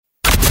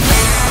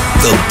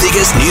The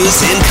biggest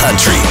news in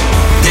country.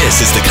 This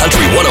is the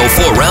Country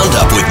 104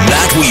 Roundup with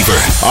Matt Weaver.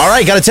 All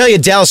right, got to tell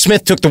you, Dallas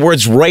Smith took the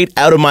words right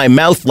out of my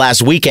mouth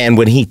last weekend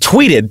when he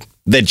tweeted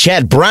that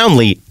Chad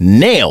Brownlee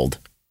nailed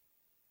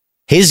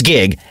his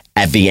gig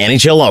at the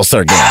NHL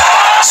All-Star Game.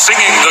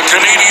 Singing the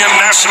Canadian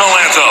National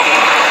Anthem,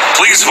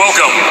 please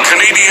welcome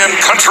Canadian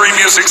country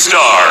music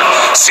star,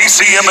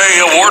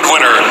 CCMA award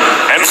winner,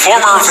 and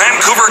former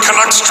Vancouver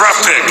Canucks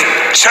draft pick,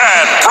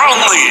 Chad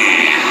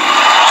Brownlee.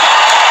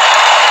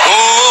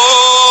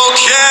 Oh,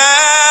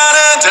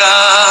 Canada,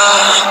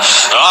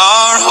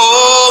 our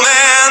home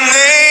and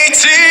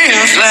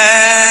native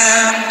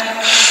land,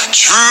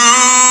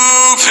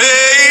 true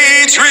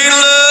patriot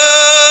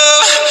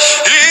love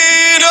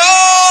in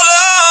all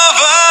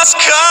of us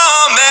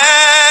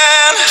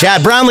command.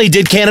 Chad Brownlee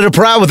did Canada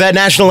proud with that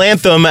national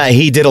anthem.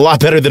 He did a lot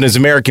better than his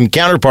American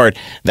counterpart,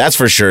 that's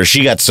for sure.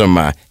 She got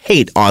some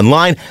hate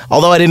online,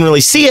 although I didn't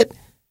really see it.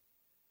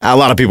 A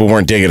lot of people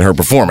weren't digging her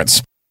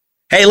performance.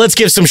 Hey, let's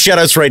give some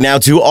shout-outs right now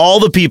to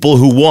all the people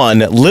who won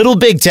Little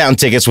Big Town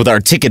tickets with our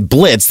Ticket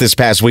Blitz this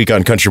past week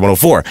on Country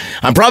 104.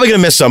 I'm probably going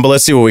to miss some, but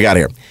let's see what we got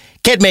here.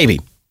 Kent Mabey,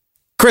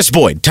 Chris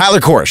Boyd, Tyler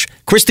Korish,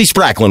 Christy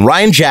Spracklin,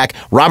 Ryan Jack,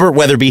 Robert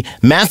Weatherby,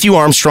 Matthew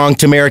Armstrong,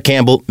 Tamara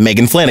Campbell,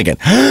 Megan Flanagan,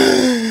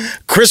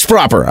 Chris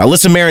Proper,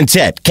 Alyssa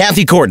Marin-Tett,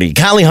 Kathy Courtney,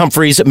 Kylie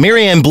Humphreys,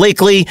 Marianne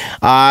Blakely,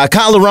 Kyle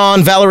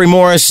Laron, Valerie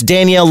Morris,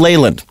 Danielle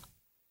Leyland.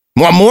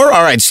 Want more?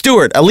 All right.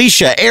 Stuart,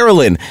 Alicia,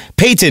 Erilyn,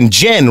 Peyton,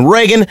 Jen,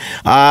 Reagan,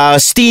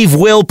 Steve,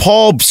 Will,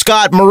 Paul,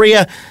 Scott,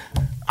 Maria.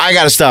 I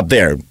got to stop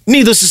there.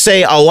 Needless to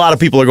say, a lot of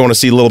people are going to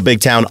see Little Big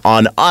Town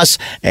on us,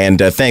 and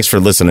thanks for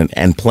listening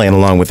and playing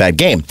along with that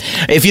game.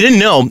 If you didn't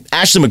know,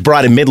 Ashley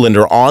McBride and Midland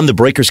are on the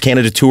Breakers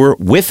Canada Tour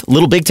with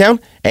Little Big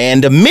Town,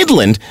 and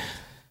Midland,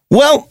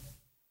 well,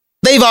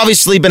 they've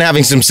obviously been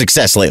having some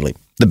success lately.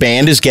 The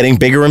band is getting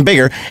bigger and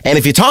bigger, and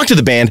if you talk to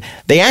the band,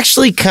 they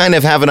actually kind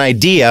of have an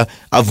idea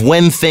of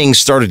when things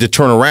started to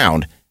turn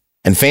around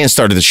and fans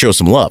started to show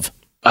some love.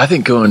 I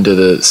think going to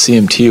the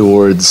CMT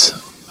Awards,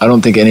 I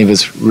don't think any of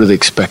us really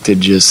expected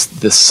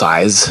just the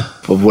size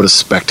of what a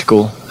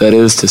spectacle that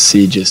is to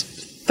see just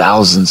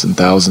thousands and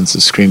thousands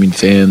of screaming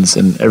fans.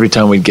 And every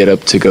time we'd get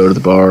up to go to the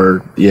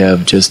bar, you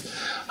have just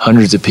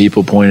hundreds of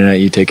people pointing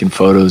at you, taking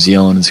photos,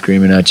 yelling and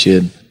screaming at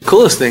you.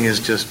 Coolest thing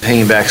is just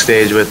hanging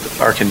backstage with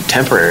our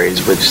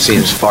contemporaries, which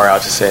seems far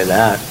out to say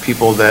that.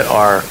 People that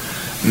are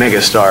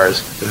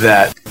megastars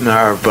that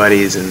are our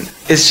buddies, and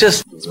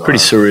it's pretty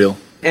surreal.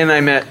 And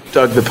I met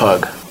Doug the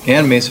Pug.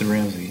 And Mason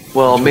Ramsey.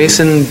 Well,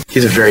 Mason,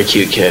 he's a very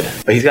cute kid,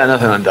 but he's got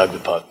nothing on Doug the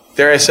Pug.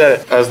 There, I said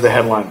it as the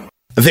headline.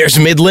 There's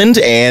Midland,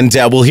 and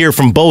we'll hear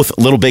from both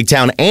Little Big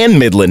Town and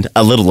Midland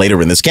a little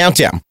later in this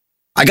countdown.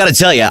 I got to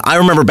tell you, I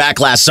remember back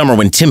last summer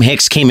when Tim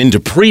Hicks came in to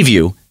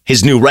preview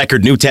his new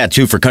record, New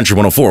Tattoo for Country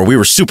 104. We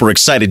were super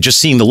excited just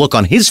seeing the look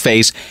on his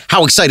face,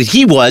 how excited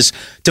he was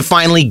to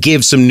finally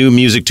give some new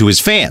music to his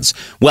fans.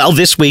 Well,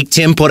 this week,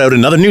 Tim put out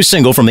another new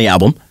single from the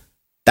album.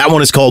 That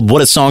one is called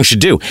What a Song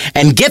Should Do.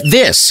 And get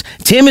this,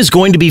 Tim is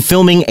going to be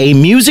filming a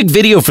music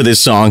video for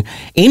this song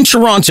in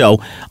Toronto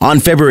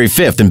on February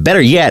 5th. And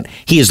better yet,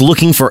 he is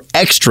looking for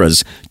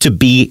extras to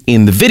be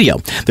in the video.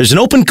 There's an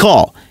open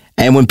call.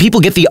 And when people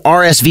get the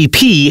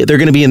RSVP, they're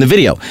going to be in the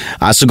video.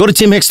 So go to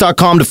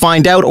timhicks.com to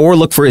find out or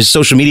look for his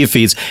social media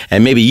feeds,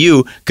 and maybe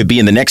you could be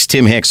in the next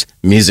Tim Hicks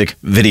music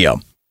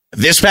video.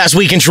 This past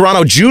week in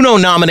Toronto, Juno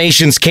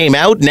nominations came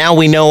out. Now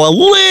we know a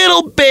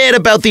little bit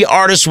about the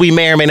artists we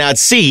may or may not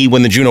see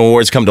when the Juno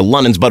Awards come to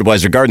London's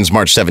Budweiser Gardens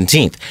March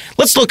 17th.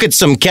 Let's look at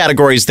some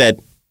categories that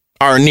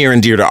are near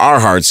and dear to our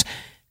hearts.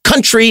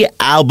 Country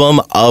Album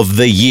of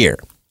the Year.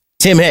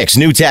 Tim Hicks,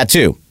 New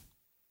Tattoo.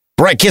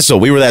 Brett Kissel,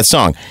 We Were That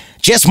Song.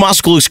 Jess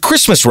Moskow's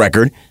Christmas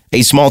record,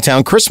 A Small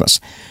Town Christmas.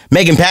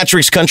 Megan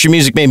Patrick's Country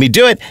Music Made Me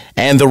Do It,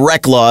 and the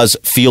Wreck Laws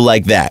Feel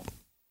Like That.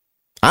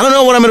 I don't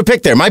know what I'm going to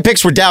pick there. My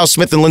picks were Dallas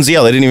Smith and Lindsay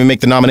Ell. They didn't even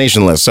make the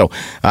nomination list, so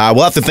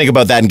we'll have to think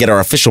about that and get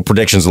our official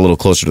predictions a little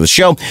closer to the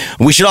show.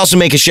 We should also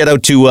make a shout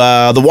out to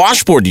the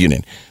Washboard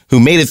Union, who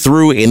made it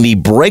through in the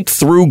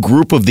Breakthrough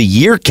Group of the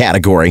Year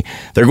category.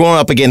 They're going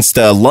up against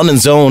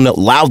London's own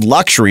Loud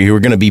Luxury, who are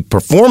going to be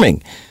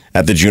performing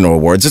at the Juno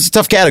Awards. It's a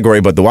tough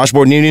category, but the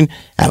Washboard Union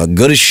have a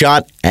good a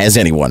shot as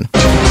anyone.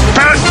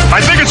 Pat,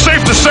 I think it's safe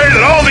to say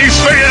that all these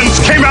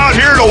fans came out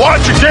here to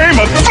watch a game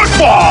of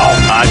football.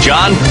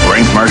 John,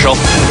 ring commercial.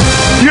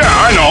 Yeah,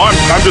 I know.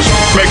 I'm just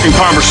making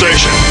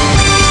conversation.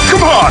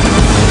 Come on.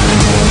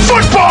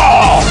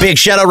 Football! Big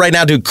shout out right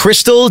now to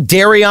Crystal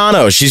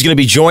Dariano. She's going to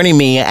be joining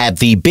me at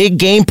the big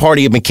game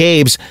party at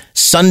McCabe's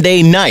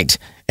Sunday night.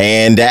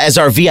 And as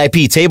our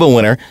VIP table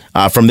winner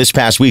from this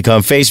past week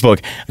on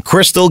Facebook,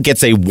 Crystal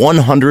gets a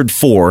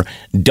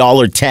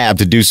 $104 tab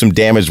to do some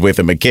damage with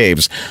at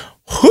McCabe's.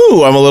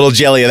 Whew, I'm a little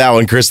jelly of that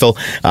one, Crystal.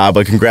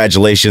 But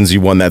congratulations,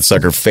 you won that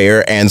sucker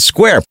fair and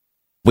square.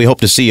 We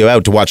hope to see you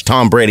out to watch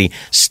Tom Brady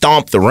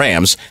stomp the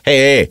Rams.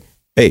 Hey,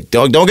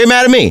 don't get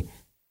mad at me.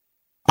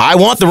 I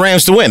want the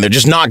Rams to win. They're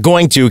just not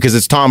going to because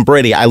it's Tom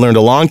Brady. I learned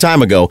a long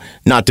time ago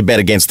not to bet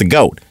against the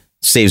GOAT.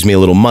 Saves me a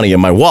little money in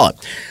my wallet.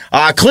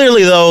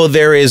 Clearly, though,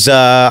 there is,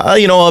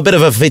 a bit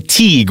of a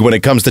fatigue when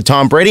it comes to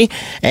Tom Brady,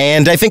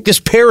 and I think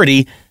this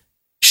parody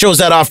shows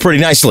that off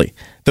pretty nicely.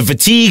 The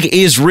fatigue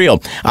is real.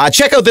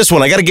 Check out this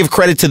one. I got to give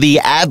credit to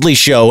the Adley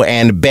Show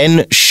and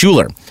Ben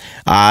Schuler.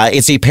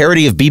 It's a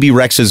parody of BB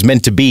Rex's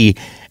Meant to Be,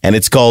 and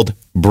it's called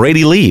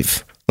Brady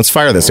Leave. Let's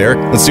fire this, Eric.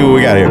 Let's see what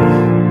we got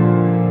here.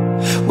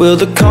 Will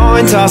the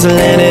coin toss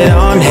landed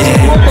on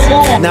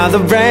heads? Now the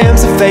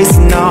Rams are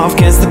facing off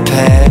against the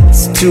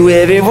Pats. To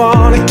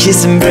everyone a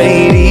kiss and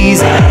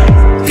Brady's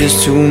ass.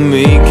 Here's to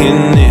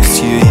making this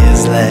year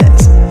his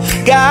last.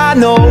 God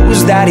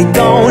knows that he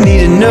don't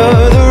need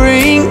another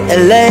ring.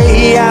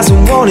 LA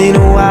hasn't won in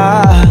a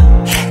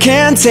while.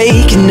 Can't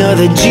take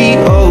another G.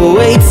 Oh,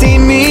 wait, see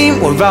me.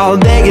 We're all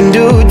begging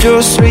to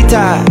just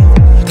retire.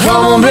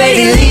 Come on,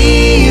 Brady,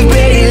 leave,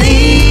 Brady,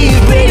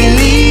 leave, Brady,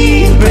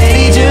 leave.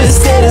 Brady,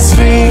 just set us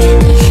free.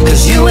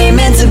 Cause you ain't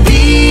meant to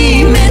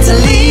be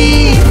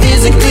mentally,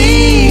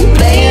 physically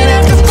playing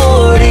after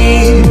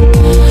 40.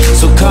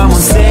 So come on,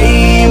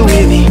 say it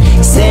with me,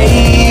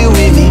 say it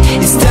with me.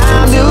 It's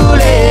time to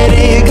let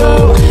it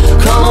go.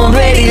 Come on,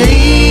 Brady,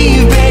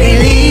 leave, Brady,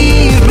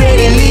 leave,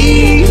 Brady,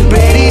 leave.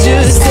 Brady,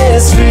 just set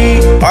us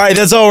free. All right,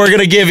 that's all we're going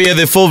to give you.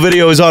 The full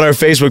video is on our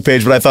Facebook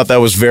page, but I thought that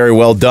was very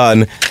well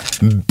done.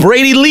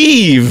 Brady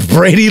leave,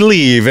 Brady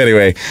leave.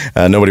 Anyway,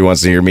 nobody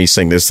wants to hear me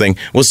sing this thing.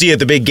 We'll see you at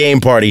the big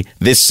game party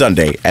this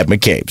Sunday at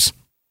McCabe's.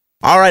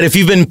 All right, if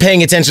you've been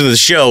paying attention to the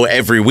show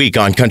every week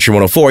on Country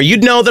 104,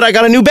 you'd know that I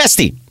got a new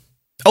bestie.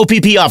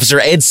 OPP officer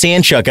Ed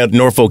Sanchuk out in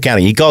Norfolk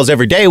County. He calls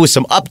every day with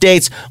some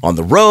updates on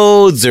the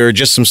roads or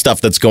just some stuff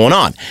that's going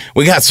on.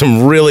 We got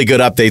some really good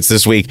updates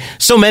this week.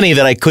 So many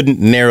that I couldn't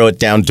narrow it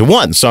down to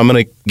one. So I'm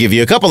going to give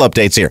you a couple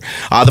updates here.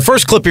 The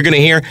first clip you're going to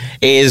hear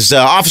is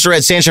Officer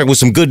Ed Sanchuk with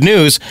some good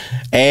news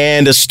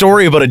and a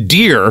story about a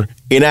deer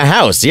in a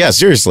house. Yeah,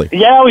 seriously.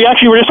 Yeah, we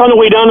actually were just on the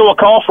way down to a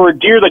call for a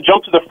deer that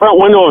jumped to the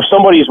front window of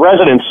somebody's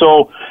residence.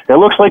 So it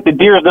looks like the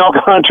deer has now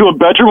gone to a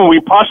bedroom, and we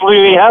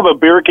possibly have a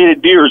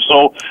barricaded deer.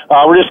 So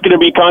we're just going to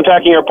be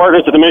contacting our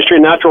partners at the Ministry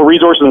of Natural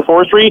Resources and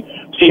Forestry,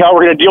 see how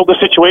we're going to deal with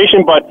the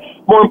situation. But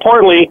more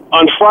importantly,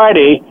 on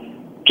Friday,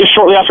 just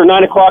shortly after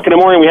 9 o'clock in the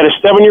morning, we had a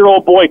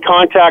 7-year-old boy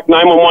contact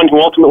 911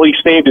 who ultimately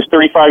saved his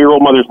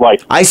 35-year-old mother's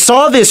life. I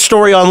saw this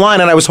story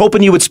online, and I was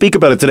hoping you would speak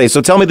about it today.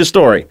 So tell me the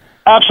story.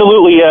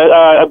 Absolutely.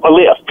 A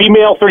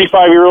female,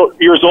 35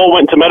 years old,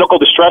 went into medical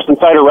distress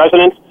inside her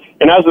residence,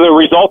 and as a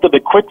result of the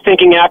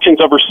quick-thinking actions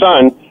of her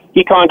son,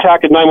 he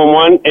contacted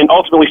 911 and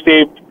ultimately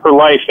saved her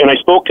life. And I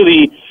spoke to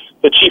the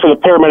chief of the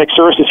paramedic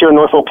services here in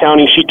Norfolk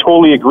County. She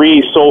totally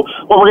agrees. So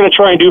what we're going to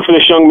try and do for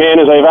this young man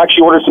is I've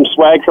actually ordered some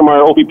swag from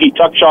our OPP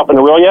tuck shop in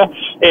Aurelia,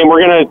 and we're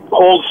going to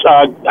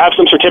have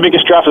some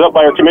certificates drafted up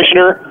by our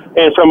commissioner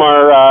and from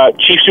our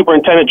Chief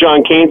Superintendent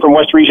John Kane from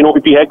West Region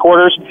OPP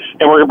headquarters,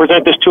 and we're going to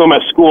present this to him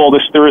at school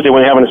this Thursday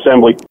when they have an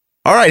assembly.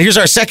 All right, here's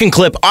our second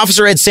clip.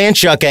 Officer Ed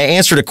Sanchuk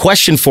answered a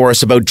question for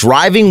us about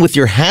driving with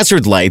your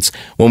hazard lights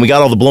when we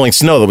got all the blowing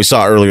snow that we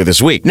saw earlier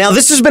this week. Now,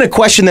 this has been a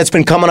question that's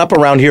been coming up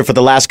around here for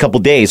the last couple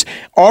days.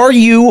 Are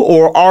you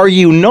or are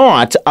you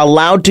not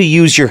allowed to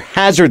use your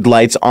hazard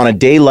lights on a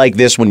day like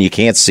this when you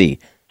can't see?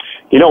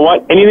 You know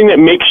what? Anything that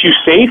makes you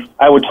safe,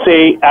 I would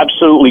say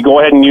absolutely go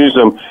ahead and use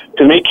them.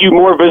 To make you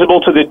more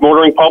visible to the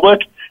motoring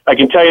public, I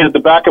can tell you that the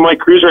back of my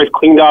cruiser I've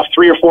cleaned off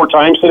 3 or 4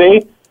 times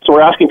today. So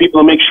we're asking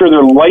people to make sure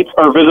their lights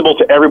are visible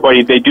to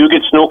everybody. They do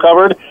get snow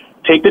covered.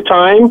 Take the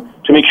time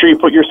to make sure you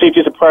put your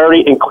safety as a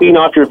priority and clean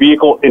off your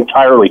vehicle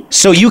entirely.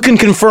 So you can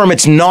confirm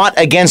it's not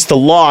against the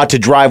law to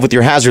drive with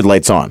your hazard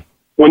lights on?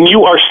 When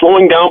you are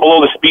slowing down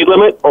below the speed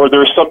limit or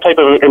there's some type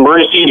of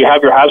emergency and you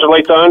have your hazard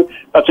lights on,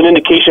 that's an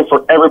indication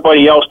for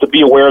everybody else to be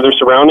aware of their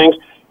surroundings.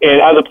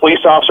 And as a police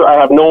officer, I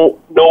have no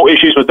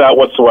issues with that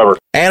whatsoever.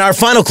 And our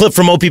final clip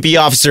from OPP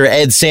officer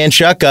Ed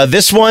Sanchuk.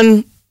 This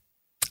one,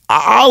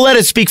 I'll let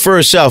it speak for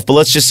herself, but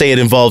let's just say it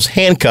involves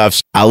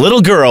handcuffs, a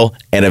little girl,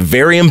 and a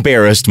very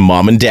embarrassed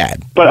mom and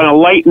dad. But on a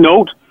light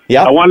note,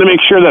 I want to make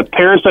sure that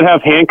parents that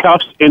have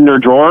handcuffs in their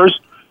drawers,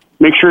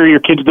 make sure your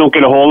kids don't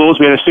get a hold of those.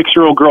 We had a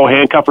 6-year-old girl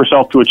handcuff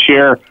herself to a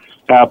chair.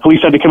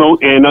 Police had to come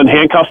out and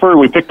unhandcuff her.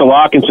 We picked the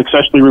lock and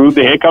successfully removed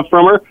the handcuff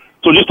from her.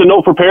 So just a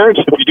note for parents,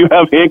 if you do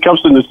have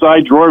handcuffs in the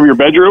side drawer of your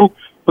bedroom,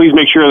 please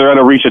make sure they're out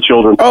of reach of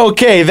children.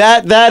 Okay,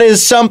 that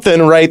is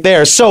something right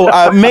there. So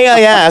may I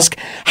ask,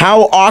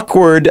 how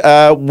awkward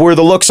were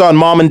the looks on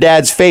mom and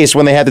dad's face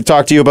when they had to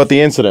talk to you about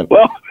the incident?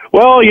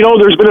 Well, you know,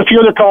 there's been a few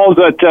other calls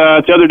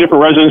to other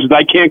different residents that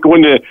I can't go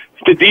into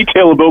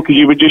detail about because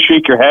you would just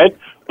shake your head.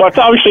 But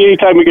obviously,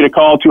 anytime we get a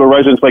call to a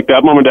residence like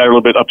that, mom and dad are a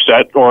little bit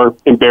upset or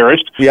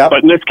embarrassed. Yeah.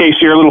 But in this case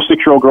here, a little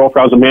 6-year-old girl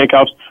found some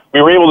handcuffs.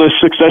 We were able to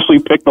successfully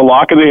pick the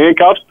lock of the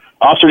handcuffs.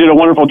 Officer did a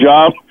wonderful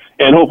job.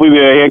 And hopefully the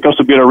handcuffs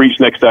will be able to reach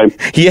next time.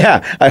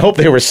 Yeah, I hope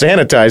they were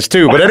sanitized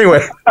too. But anyway,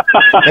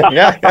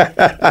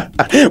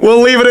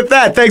 we'll leave it at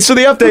that. Thanks for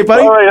the update,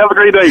 buddy. All right, have a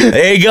great day.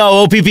 There you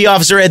go, OPP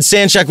Officer Ed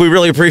Sanchuk. We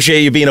really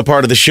appreciate you being a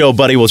part of the show,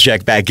 buddy. We'll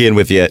check back in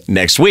with you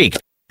next week.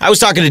 I was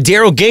talking to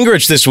Daryl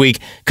Gingrich this week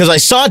because I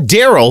saw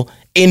Daryl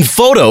in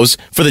photos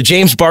for the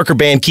James Barker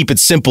Band Keep It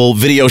Simple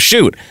video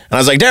shoot. And I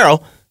was like,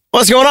 Daryl,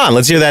 what's going on?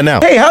 Let's hear that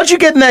now. Hey, how'd you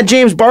get in that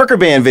James Barker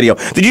Band video?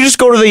 Did you just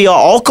go to the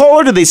all-call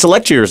or did they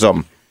select you or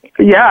something?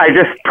 Yeah, I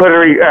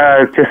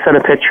just just sent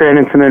a picture in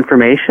and some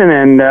information,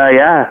 and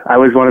I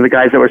was one of the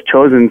guys that was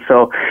chosen.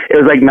 So it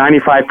was like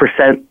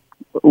 95%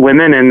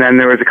 women, and then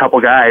there was a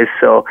couple guys.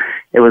 So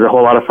it was a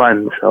whole lot of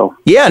fun. So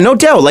yeah, no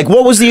doubt. Like,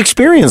 what was the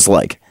experience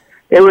like?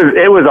 It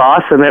was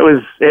awesome. It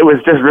was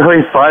just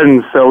really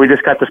fun. So we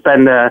just got to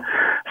spend a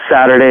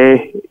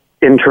Saturday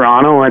in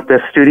Toronto at the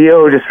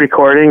studio, just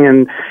recording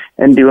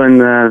and doing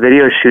the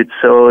video shoots.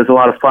 So it was a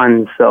lot of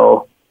fun.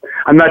 So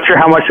I'm not sure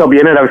how much I'll be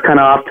in it. I was kind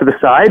of off to the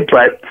side,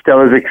 but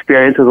still, the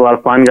experience was a lot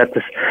of fun. Got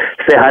to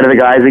say hi to the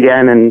guys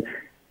again and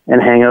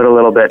hang out a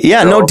little bit.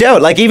 Yeah, no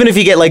doubt. Like, even if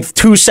you get like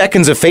 2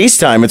 seconds of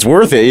FaceTime, it's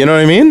worth it. You know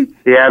what I mean?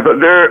 Yeah, but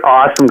they're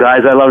awesome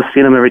guys. I love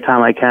seeing them every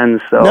time I can.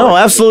 So no,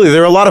 absolutely.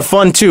 They're a lot of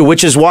fun too,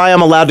 which is why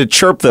I'm allowed to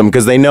chirp them,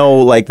 because they know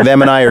like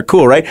them and I are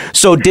cool, right?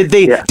 So did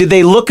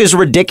they look as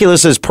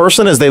ridiculous as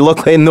person as they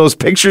look in those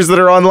pictures that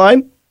are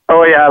online?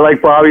 Oh yeah,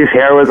 like Bobby's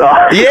hair was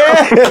awesome.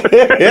 Yeah,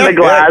 the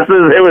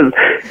glasses.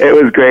 It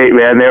was great,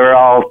 man. They were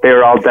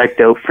all decked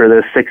out for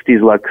the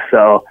 '60s look.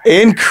 So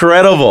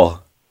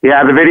incredible.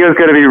 Yeah, the video is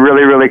going to be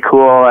really, really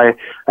cool. I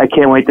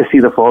can't wait to see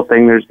the full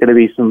thing. There's going to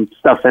be some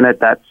stuff in it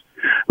that's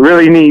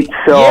really neat.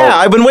 So yeah,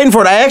 I've been waiting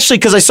for it. I actually,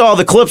 because I saw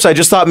the clips, I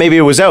just thought maybe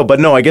it was out, but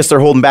no, I guess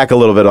they're holding back a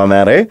little bit on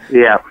that, eh?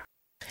 Yeah.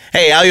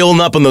 Hey, how you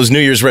holding up on those New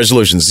Year's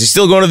resolutions? You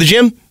still going to the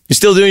gym? You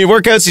still doing your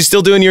workouts? You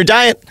still doing your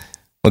diet?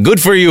 Well,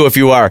 good for you if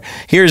you are.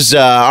 Here's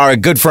our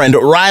good friend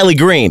Riley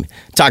Green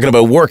talking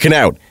about working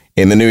out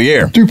in the new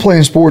year. Through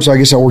playing sports, I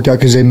guess I worked out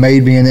because they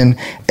made me, and then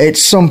at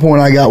some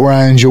point I got where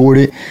I enjoyed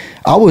it.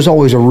 I was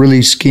always a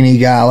really skinny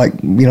guy. Like,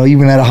 you know,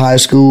 even out of high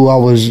school, I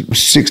was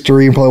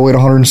 6'3" and probably weighed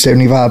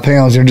 175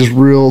 pounds and just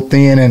real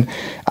thin. And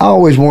I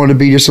always wanted to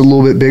be just a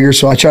little bit bigger.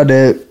 So I tried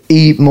to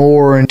eat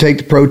more and take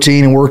the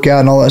protein and work out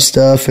and all that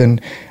stuff.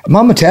 And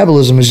my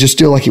metabolism is just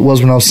still like it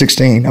was when I was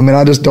 16. I mean,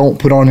 I just don't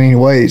put on any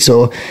weight.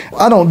 So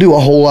I don't do a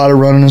whole lot of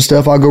running and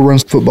stuff. I'll go run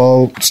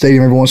football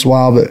stadium every once in a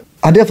while, but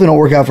I definitely don't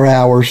work out for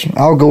hours.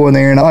 I'll go in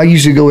there, and I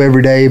usually go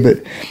every day,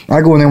 but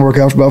I go in there and work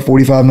out for about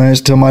 45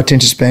 minutes until my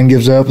attention span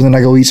gives up, and then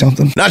I go eat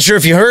something. Not sure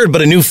if you heard,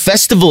 but a new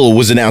festival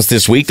was announced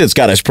this week that's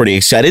got us pretty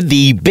excited.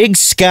 The Big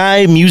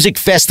Sky Music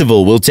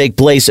Festival will take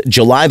place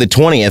July the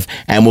 20th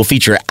and will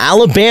feature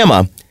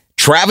Alabama,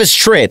 Travis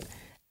Tritt,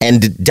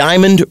 and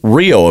Diamond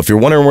Rio. If you're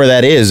wondering where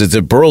that is, it's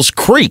at Burles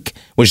Creek,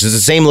 which is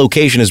the same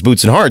location as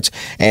Boots and Hearts.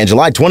 And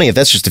July 20th,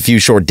 that's just a few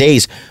short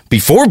days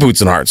before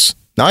Boots and Hearts.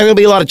 Not going to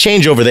be a lot of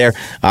change over there,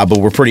 but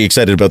we're pretty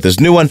excited about this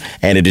new one,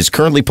 and it is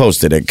currently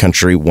posted at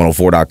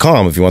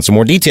country104.com if you want some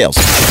more details.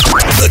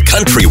 The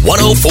Country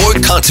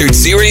 104 Concert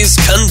Series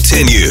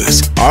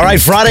continues. All right,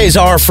 Fridays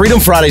are Freedom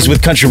Fridays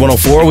with Country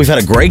 104. We've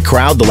had a great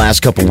crowd the last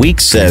couple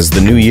weeks as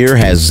the new year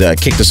has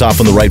kicked us off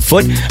on the right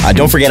foot.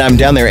 Don't forget, I'm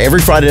down there every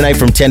Friday night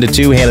from 10 to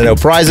 2 handing out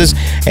prizes,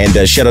 and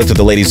shout out to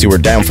the ladies who were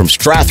down from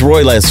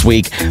Strathroy last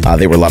week.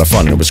 They were a lot of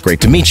fun, and it was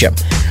great to meet you.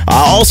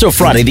 Also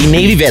Friday, the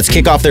Navy Vets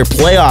kick off their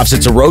playoffs.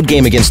 It's a road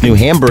game against New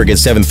Hamburg at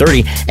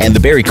 7:30, and the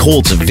Barrie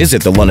Colts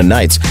visit the London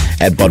Knights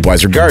at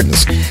Budweiser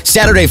Gardens.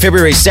 Saturday,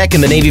 February 2nd,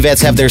 the Navy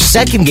Vets have their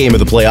second game of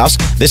the playoffs.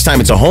 This time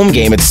it's a home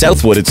game at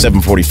Southwood at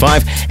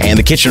 7:45, and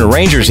the Kitchener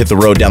Rangers hit the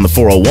road down the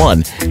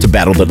 401 to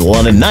battle the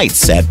London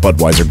Knights at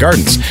Budweiser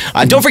Gardens.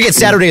 Don't forget,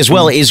 Saturday as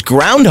well is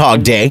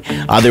Groundhog Day.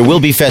 There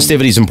will be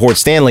festivities in Port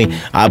Stanley,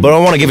 but I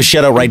want to give a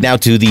shout out right now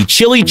to the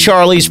Chili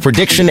Charlie's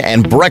Prediction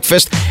and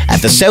Breakfast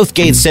at the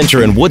Southgate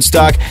Center in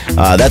Woodstock.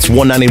 That's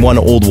 191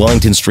 Old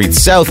Wellington Street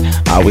South.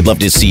 We'd love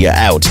to see you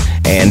out.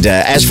 And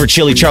as for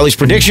Chili Charlie's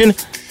Prediction,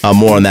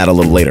 more on that a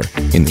little later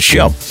in the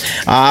show.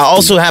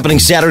 Also happening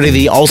Saturday,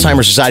 the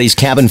Alzheimer's Society's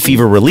Cabin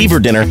Fever Reliever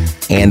Dinner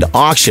and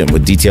Auction,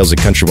 with details at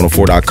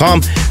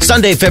country104.com.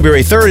 Sunday,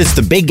 February 3rd, it's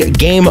the Big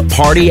Game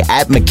Party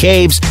at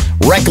McCabe's.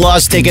 Rec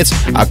Laws tickets,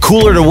 a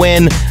cooler to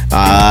win,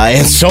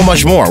 and so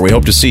much more. We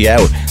hope to see you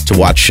out to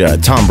watch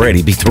Tom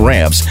Brady beat the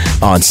Rams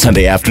on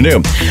Sunday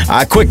afternoon.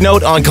 Quick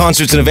note on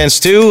concerts and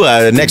events, too.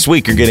 Next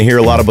week, you're going to hear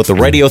a lot about the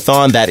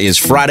Radiothon. That is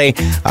Friday,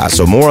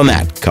 so more on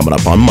that coming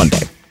up on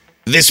Monday.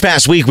 This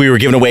past week, we were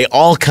giving away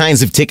all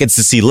kinds of tickets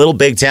to see Little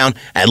Big Town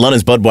at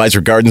London's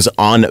Budweiser Gardens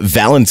on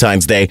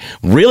Valentine's Day.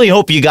 Really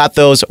hope you got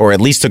those, or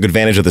at least took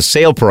advantage of the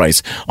sale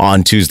price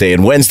on Tuesday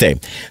and Wednesday.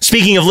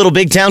 Speaking of Little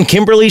Big Town,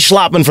 Kimberly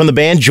Schlapman from the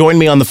band joined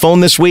me on the phone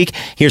this week.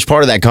 Here's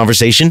part of that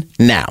conversation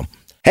now.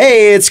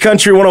 Hey, it's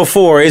Country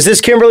 104. Is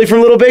this Kimberly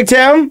from Little Big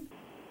Town?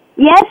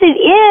 Yes, it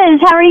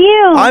is. How are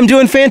you? I'm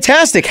doing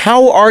fantastic.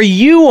 How are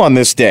you on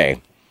this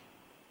day?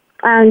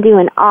 I'm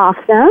doing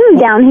awesome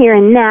down here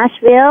in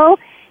Nashville.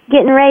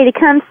 Getting ready to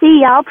come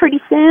see y'all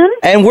pretty soon.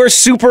 And we're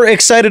super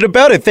excited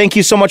about it. Thank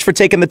you so much for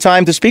taking the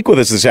time to speak with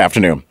us this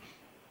afternoon.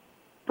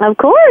 Of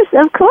course,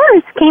 of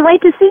course. Can't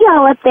wait to see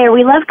y'all up there.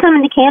 We love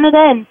coming to Canada,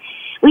 and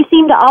we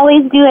seem to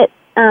always do it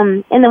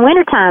in the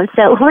wintertime.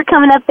 So we're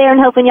coming up there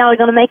and hoping y'all are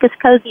going to make us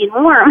cozy and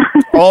warm.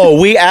 Oh,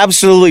 we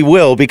absolutely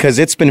will, because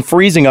it's been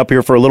freezing up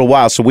here for a little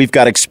while, so we've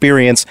got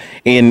experience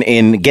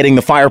in getting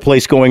the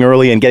fireplace going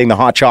early and getting the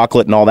hot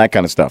chocolate and all that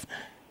kind of stuff.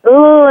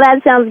 Ooh,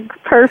 that sounds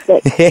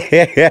perfect.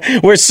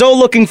 We're so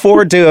looking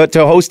forward to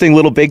hosting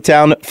Little Big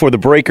Town for the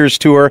Breakers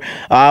Tour,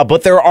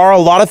 but there are a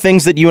lot of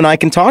things that you and I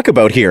can talk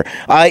about here.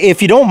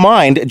 If you don't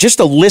mind, just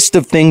a list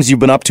of things you've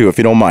been up to, if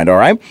you don't mind, all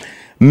right?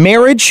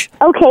 Marriage.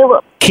 Okay,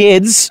 well.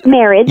 Kids.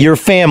 Marriage. Your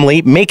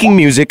family, making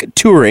music,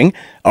 touring,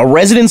 a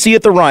residency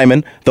at the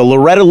Ryman, the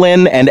Loretta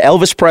Lynn and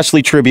Elvis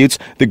Presley tributes,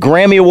 the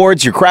Grammy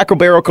Awards, your Cracker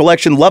Barrel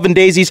collection, Love and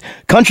Daisies,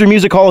 Country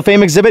Music Hall of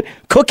Fame exhibit,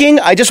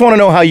 cooking. I just want to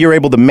know how you're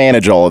able to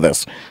manage all of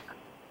this.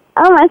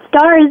 Oh, my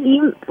stars.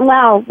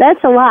 Wow,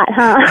 that's a lot,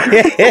 huh?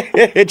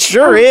 It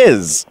sure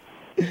is.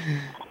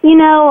 You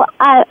know,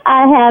 I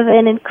have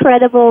an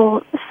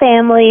incredible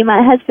family.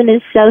 My husband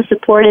is so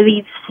supportive.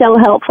 He's so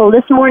helpful.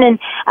 This morning,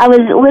 I was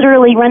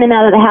literally running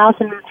out of the house,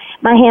 and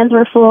my hands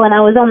were full, and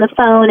I was on the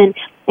phone, and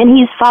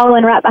he's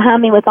following right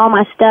behind me with all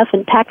my stuff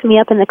and packed me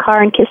up in the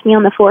car and kissed me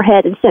on the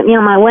forehead and sent me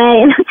on my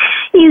way. And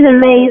he's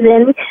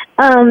amazing.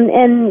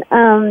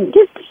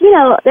 Just, you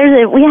know,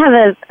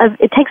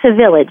 it takes a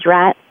village,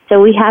 right? So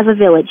we have a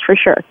village for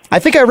sure. I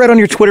think I read on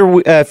your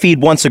Twitter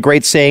feed once a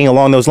great saying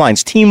along those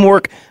lines: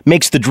 teamwork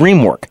makes the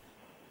dream work.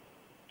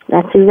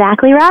 That's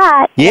exactly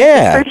right.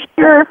 Yeah. For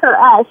sure, for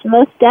us,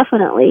 most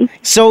definitely.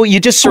 So you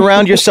just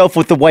surround yourself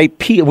with the right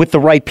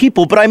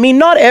people, but I mean,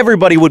 not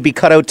everybody would be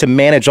cut out to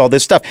manage all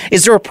this stuff.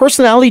 Is there a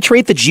personality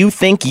trait that you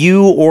think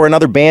you or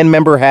another band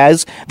member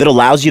has that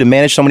allows you to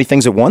manage so many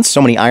things at once,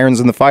 so many irons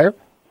in the fire?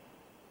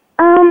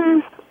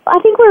 I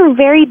think we're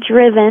very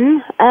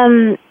driven.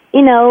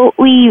 You know,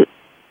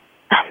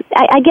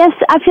 I guess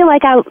I feel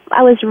like I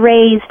was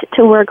raised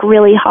to work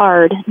really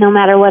hard no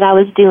matter what I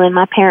was doing.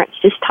 My parents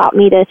just taught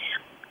me to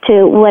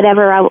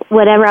whatever I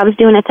was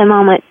doing at the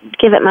moment,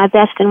 give it my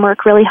best and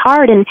work really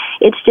hard. And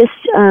it's just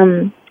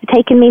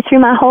taken me through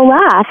my whole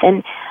life,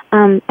 and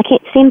I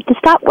can't seem to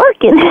stop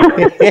working.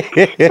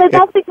 So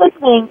that's a good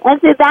thing. I'm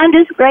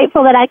just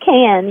grateful that I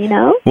can, you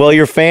know? Well,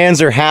 your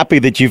fans are happy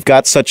that you've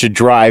got such a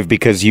drive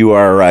because you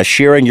are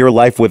sharing your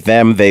life with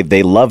them.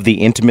 They love the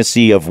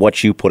intimacy of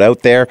what you put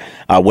out there,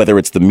 whether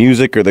it's the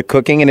music or the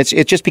cooking, and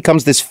it just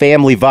becomes this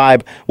family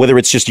vibe, whether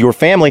it's just your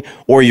family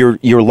or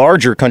your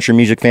larger country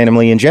music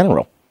family in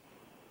general.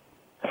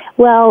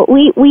 Well,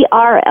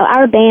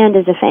 our band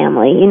is a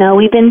family. You know,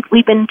 we've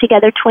been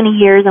together 20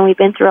 years, and we've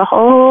been through a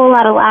whole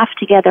lot of life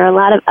together, a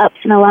lot of ups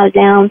and a lot of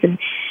downs, and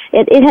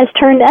it has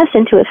turned us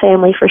into a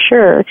family for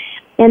sure.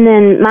 And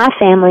then my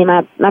family,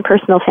 my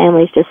personal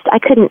family, is just, I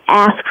couldn't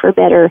ask for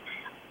better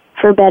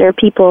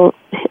people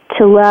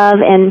to love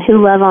and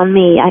who love on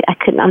me.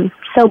 I'm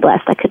so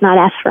blessed. I could not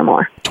ask for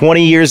more.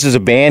 20 years as a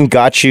band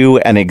got you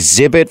an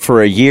exhibit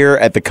for a year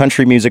at the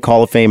Country Music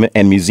Hall of Fame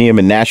and Museum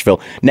in Nashville.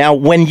 Now,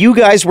 when you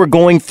guys were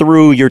going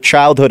through your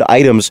childhood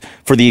items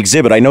for the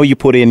exhibit, I know you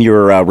put in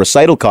your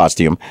recital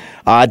costume.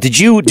 Did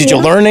you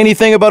learn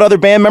anything about other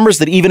band members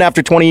that even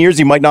after 20 years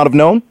you might not have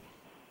known?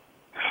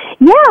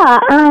 Yeah.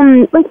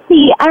 Let's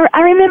see.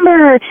 I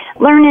remember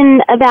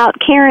learning about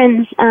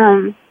Karen's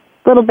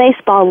little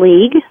baseball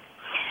league.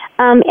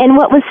 And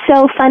what was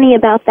so funny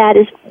about that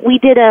is we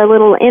did a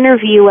little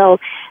interview,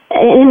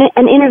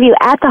 an interview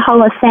at the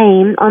Hall of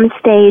Fame on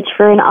stage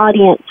for an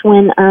audience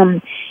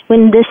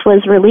when this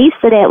was released,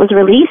 the day it was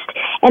released,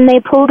 and they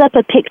pulled up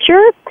a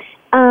picture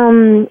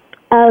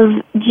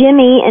of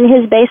Jimmy in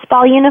his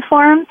baseball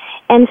uniform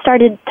and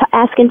started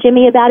asking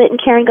Jimmy about it,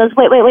 and Karen goes,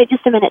 wait,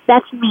 just a minute,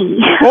 that's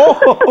me.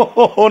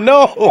 Oh,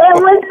 no. It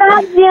was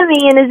not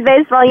Jimmy in his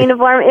baseball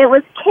uniform, it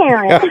was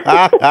Karen.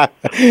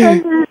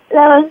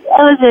 That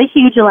was a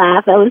huge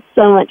laugh. That was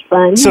so much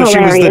fun. So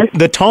hilarious. She was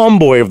the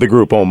tomboy of the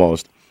group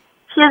almost.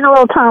 She was a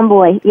little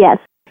tomboy, yes.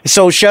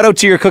 So shout out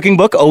to your cooking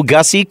book, Oh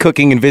Gussie,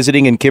 Cooking and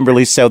Visiting in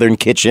Kimberly's Southern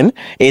Kitchen.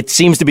 It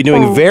seems to be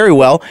doing very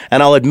well,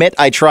 and I'll admit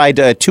I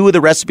tried 2 of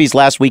the recipes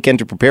last weekend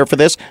to prepare for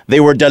this.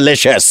 They were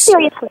delicious.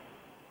 Seriously?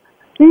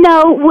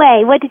 No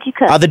way. What did you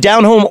cook? The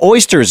down-home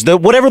oysters, the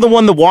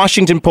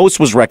Washington Post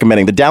was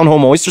recommending, the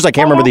down-home oysters. I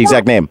can't remember the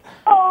exact name.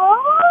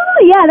 Oh,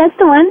 yeah, that's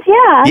the ones,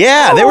 yeah.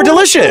 Yeah, they were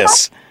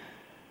delicious.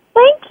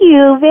 Thank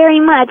you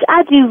very much.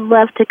 I do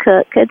love to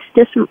cook. It's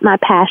just my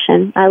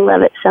passion. I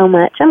love it so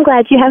much. I'm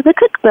glad you have the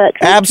cookbook.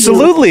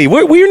 Absolutely.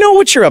 We know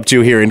what you're up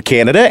to here in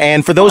Canada.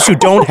 And for those who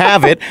don't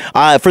have it,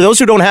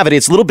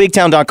 it's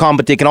littlebigtown.com,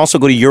 but they can also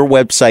go to your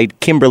website,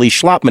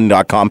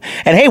 KimberlySchlapman.com.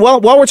 And hey, while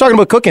we're talking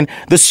about cooking,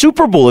 the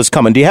Super Bowl is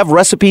coming. Do you have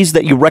recipes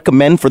that you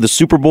recommend for the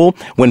Super Bowl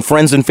when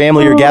friends and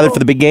family are gathered for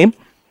the big game?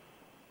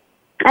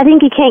 I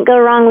think you can't go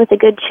wrong with a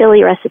good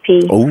chili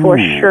recipe for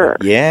sure.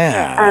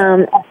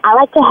 Yeah. I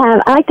like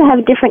to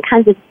have different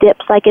kinds of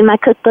dips. Like in my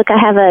cookbook, I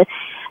have a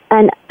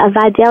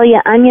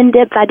Vidalia onion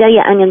dip.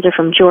 Vidalia onions are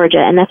from Georgia,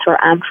 and that's where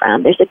I'm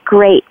from. There's a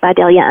great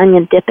Vidalia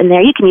onion dip in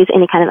there. You can use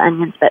any kind of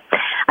onions, but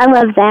I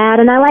love that.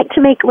 And I like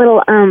to make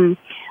little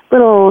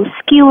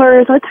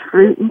skewers with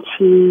fruit and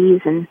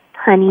cheese and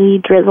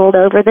honey drizzled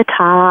over the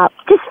top.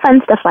 Just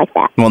fun stuff like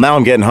that. Well, now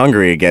I'm getting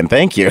hungry again.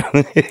 Thank you.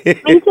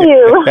 Me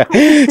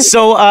too.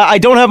 So I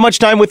don't have much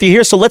time with you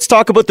here, so let's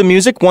talk about the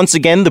music. Once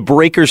again, the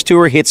Breakers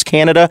Tour hits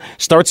Canada,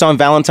 starts on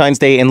Valentine's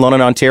Day in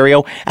London,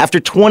 Ontario. After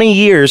 20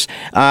 years,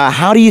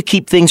 how do you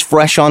keep things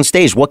fresh on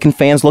stage? What can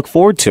fans look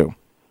forward to?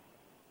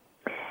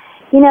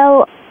 You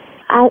know,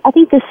 I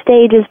think the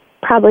stage is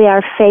probably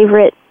our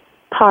favorite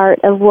part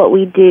of what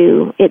we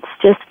do.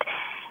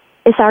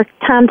 It's our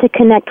time to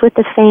connect with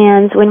the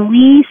fans. When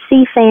we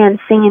see fans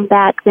singing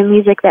back the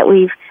music that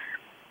we've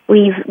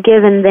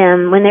given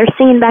them, when they're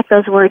singing back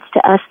those words to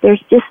us,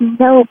 there's just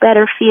no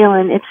better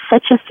feeling. It's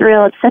such a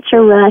thrill. It's such a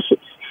rush.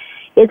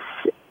 It's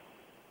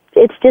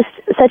just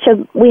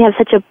we have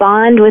such a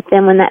bond with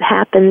them when that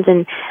happens.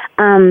 And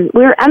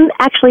I'm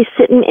actually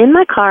sitting in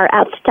my car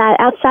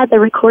outside the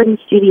recording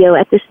studio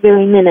at this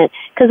very minute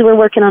because we're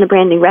working on a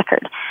brand new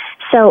record.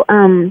 So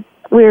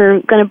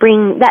we're going to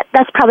bring that.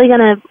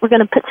 We're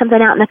going to put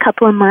something out in a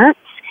couple of months,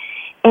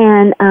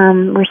 and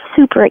we're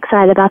super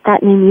excited about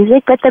that new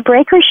music. But the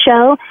Breaker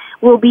show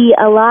will be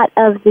a lot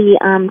of the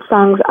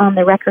songs on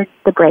the record,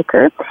 The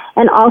Breaker,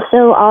 and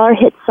also all our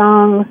hit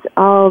songs,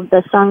 all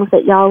the songs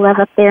that y'all love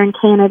up there in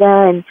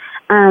Canada,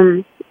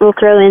 and we'll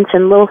throw in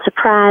some little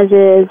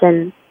surprises,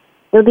 and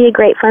it'll be a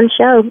great fun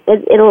show.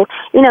 It'll,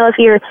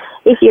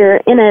 if you're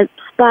in a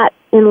spot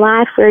in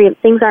life where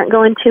things aren't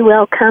going too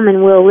well, come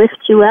and we'll lift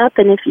you up.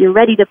 And if you're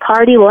ready to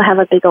party, we'll have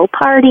a big old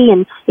party,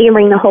 and you can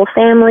bring the whole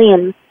family,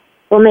 and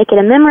we'll make it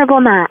a memorable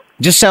night.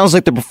 Just sounds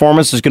like the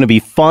performance is going to be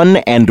fun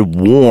and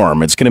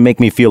warm. It's going to make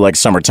me feel like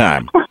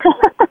summertime.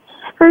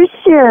 For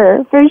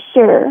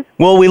sure.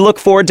 Well, we look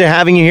forward to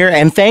having you here,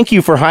 and thank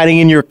you for hiding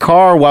in your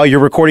car while you're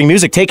recording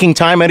music, taking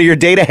time out of your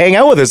day to hang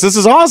out with us. This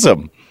is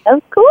awesome.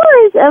 Of course.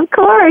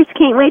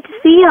 Can't wait to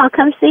see y'all.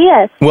 Come see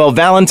us. Well,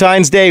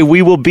 Valentine's Day,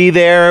 we will be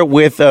there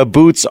with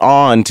boots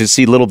on to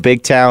see Little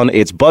Big Town.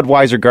 It's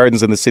Budweiser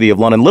Gardens in the city of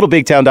London.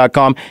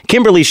 LittleBigTown.com,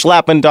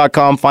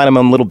 KimberlySchlapman.com. Find them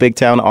on Little Big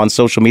Town on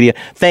social media.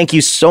 Thank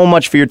you so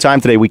much for your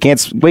time today. We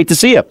can't wait to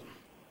see you.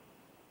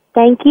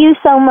 Thank you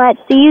so much.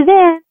 See you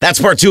then. That's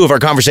part 2 of our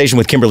conversation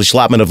with Kimberly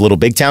Schlapman of Little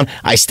Big Town.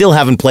 I still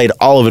haven't played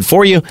all of it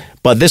for you,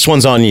 but this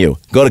one's on you.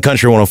 Go to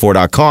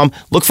country104.com,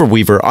 look for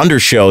Weaver under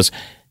shows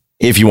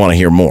if you want to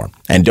hear more.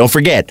 And don't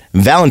forget,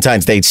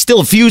 Valentine's Day, still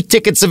a few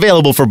tickets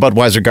available for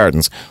Budweiser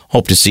Gardens.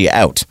 Hope to see you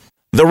out.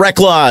 The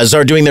Reclaws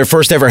are doing their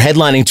first ever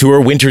headlining tour,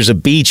 Winters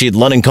of Beach at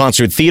London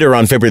Concert Theatre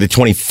on February the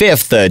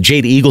 25th.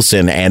 Jade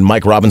Eagleson and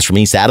Mike Robbins from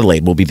East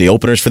Adelaide will be the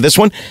openers for this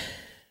one.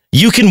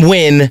 You can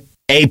win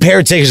a pair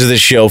of tickets to this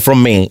show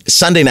from me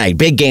Sunday night,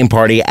 big game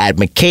party at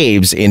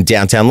McCabe's in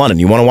downtown London.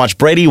 You want to watch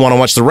Brady? You want to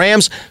watch the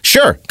Rams?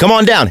 Sure, come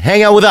on down,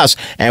 hang out with us.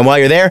 And while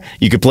you're there,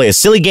 you could play a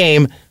silly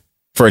game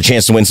for a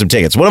chance to win some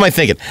tickets. What am I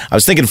thinking? I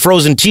was thinking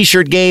frozen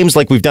t-shirt games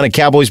like we've done at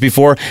Cowboys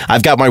before.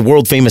 I've got my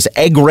world famous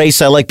egg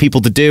race I like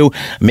people to do.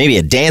 Maybe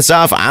a dance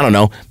off. I don't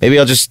know. Maybe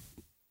I'll just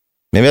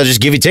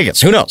give you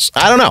tickets. Who knows?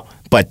 I don't know.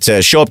 But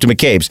show up to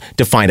McCabe's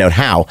to find out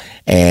how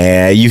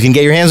you can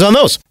get your hands on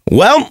those.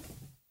 Well,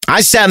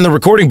 I sat in the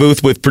recording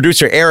booth with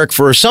producer Eric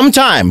for some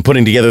time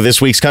putting together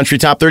this week's Country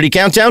Top 30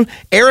 Countdown.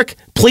 Eric,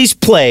 please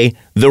play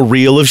The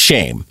Reel of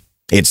Shame.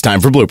 It's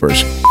time for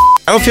bloopers.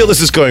 I don't feel this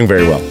is going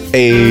very well.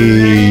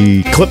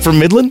 A clip from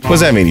Midland? What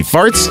does that mean? He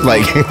farts?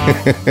 Like,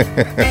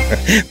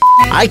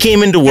 I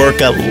came into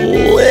work a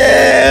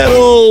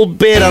little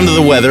bit under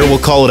the weather. We'll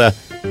call it a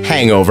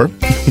hangover.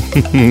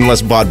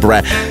 Unless Bod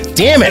Brad.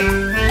 Damn it!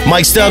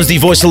 Mike Stubbs, the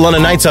voice of the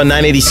London Knights on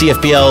 980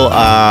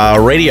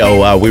 CFPL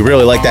radio. We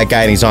really like that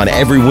guy, and he's on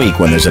every week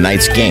when there's a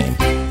Knights game.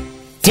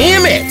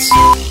 Damn it!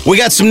 We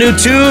got some new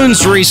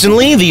tunes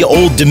recently. The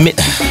old...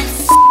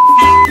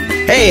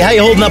 Hey, how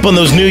you holding up on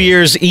those New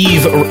Year's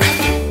Eve...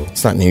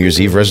 It's not New Year's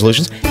Eve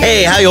resolutions.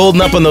 Hey, how you holding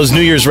up on those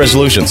New Year's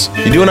resolutions?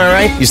 You doing all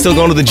right? You still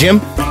going to the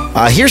gym?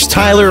 Here's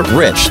Tyler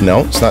Rich.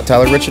 No, it's not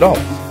Tyler Rich at all.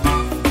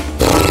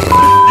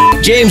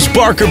 James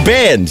Barker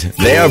Band.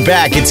 They are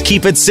back. It's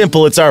Keep It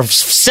Simple. It's our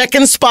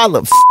second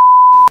spotlight.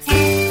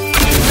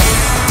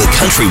 The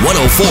Country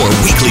 104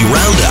 Weekly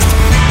Roundup.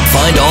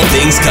 Find all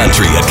things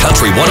country at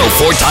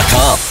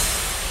country104.com.